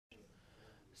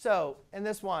So in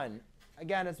this one,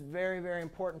 again, it's very, very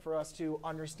important for us to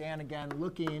understand, again,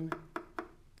 looking,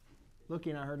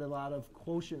 I heard a lot of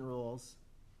quotient rules,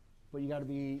 but you got to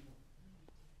be,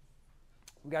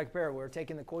 we got to compare. We're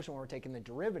taking the quotient when we're taking the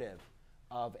derivative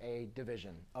of a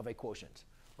division of a quotient.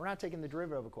 We're not taking the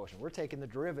derivative of a quotient. We're taking the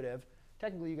derivative.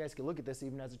 Technically, you guys can look at this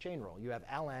even as a chain rule. You have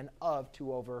ln of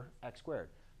 2 over x squared.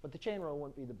 But the chain rule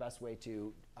wouldn't be the best way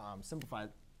to simplify.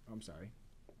 I'm sorry,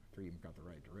 I forget you got the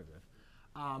right derivative.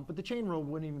 But the chain rule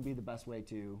wouldn't even be the best way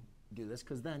to do this,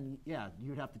 because then, yeah,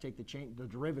 you'd have to take the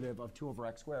derivative of 2 over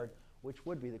x squared, which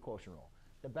would be the quotient rule.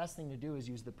 The best thing to do is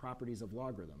use the properties of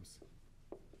logarithms.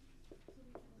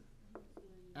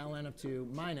 Ln of 2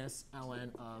 minus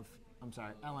ln of,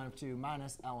 ln of 2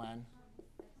 minus ln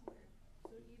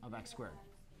of x squared.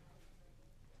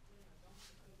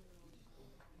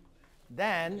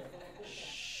 Then,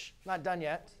 not done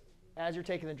yet. As you're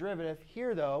taking the derivative,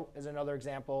 here, though, is another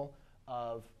example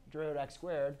of derivative of x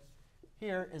squared.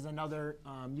 Here is another,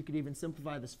 you could even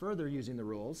simplify this further using the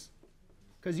rules.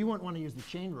 Because you wouldn't want to use the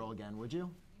chain rule again, would you?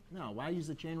 No, why use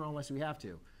the chain rule unless we have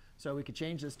to? So we could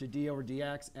change this to d over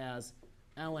dx as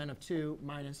ln of 2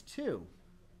 minus 2,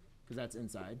 because that's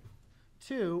inside,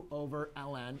 2 over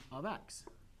ln of x.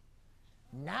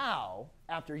 Now,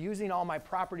 after using all my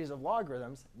properties of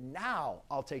logarithms, now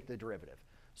I'll take the derivative.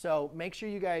 So make sure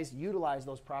you guys utilize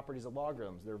those properties of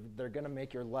logarithms. They're going to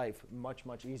make your life much,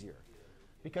 much easier.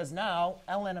 Because now,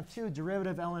 ln of 2,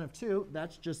 derivative ln of 2,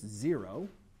 that's just 0.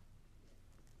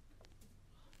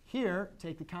 Here,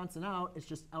 take the constant out. It's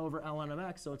just L over ln of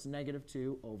x, so it's negative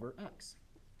 2 over x.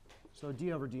 So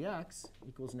d over dx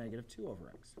equals negative 2 over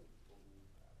x.